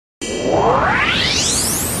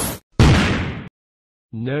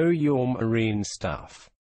Know your marine stuff.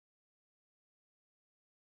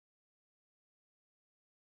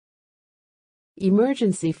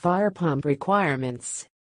 Emergency fire pump requirements.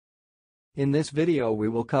 In this video we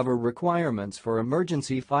will cover requirements for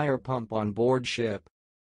emergency fire pump on board ship.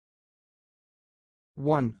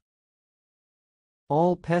 1.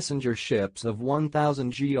 All passenger ships of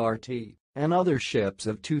 1000 GRT and other ships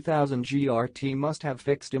of 2000 GRT must have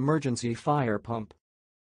fixed emergency fire pump.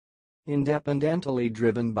 Independently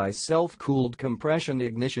driven by self-cooled compression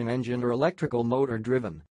ignition engine or electrical motor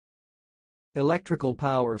driven. Electrical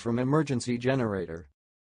power from emergency generator.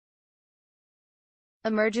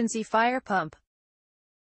 Emergency fire pump.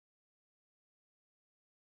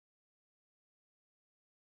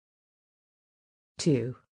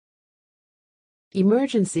 Two.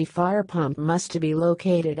 Emergency fire pump must be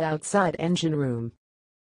located outside engine room.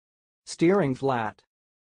 Steering flat.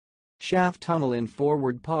 Shaft tunnel in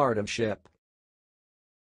forward part of ship.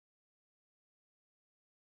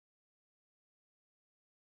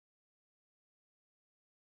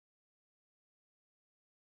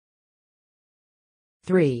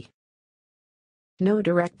 Three. No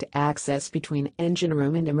direct access between engine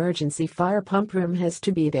room and emergency fire pump room has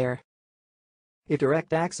to be there. If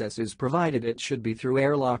direct access is provided, it should be through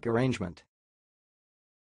airlock arrangement.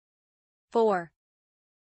 4.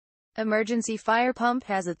 Emergency fire pump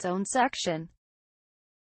has its own section.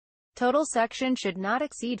 Total section should not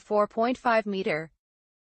exceed 4.5 meter.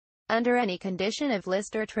 Under any condition of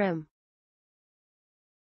list or trim.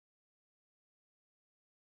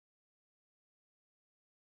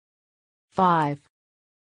 5.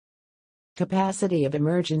 Capacity of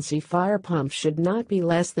emergency fire pump should not be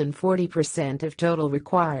less than 40% of total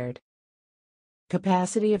required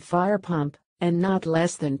capacity of fire pump, and not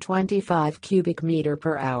less than 25 cubic meter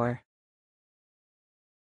per hour.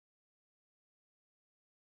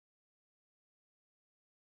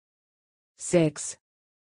 Six.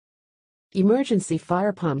 Emergency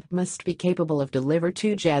fire pump must be capable of deliver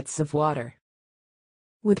 2 jets of water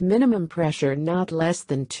with minimum pressure not less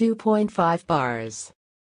than 2.5 bars.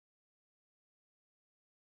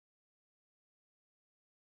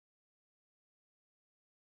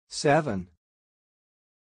 7.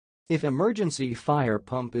 If emergency fire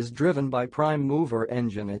pump is driven by prime mover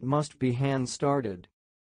engine, it must be hand-started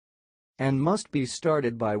and must be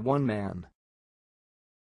started by one man.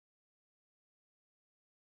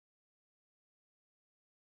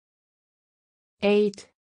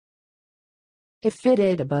 8. If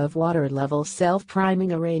fitted above water level,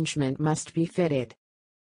 self-priming arrangement must be fitted.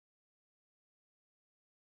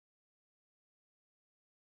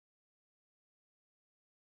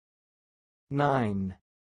 9.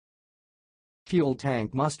 Fuel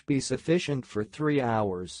tank must be sufficient for 3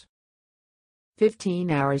 hours. 15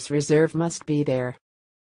 hours reserve must be there.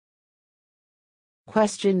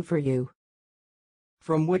 Question for you.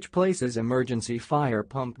 From which places emergency fire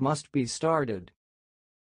pump must be started?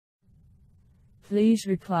 Please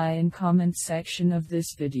reply in comment section of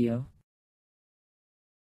this video.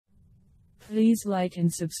 Please like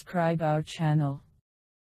and subscribe our channel.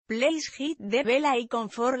 Please hit the bell icon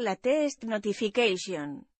for latest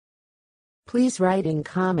notification. Please write in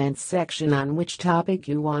comments section on which topic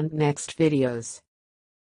you want next videos.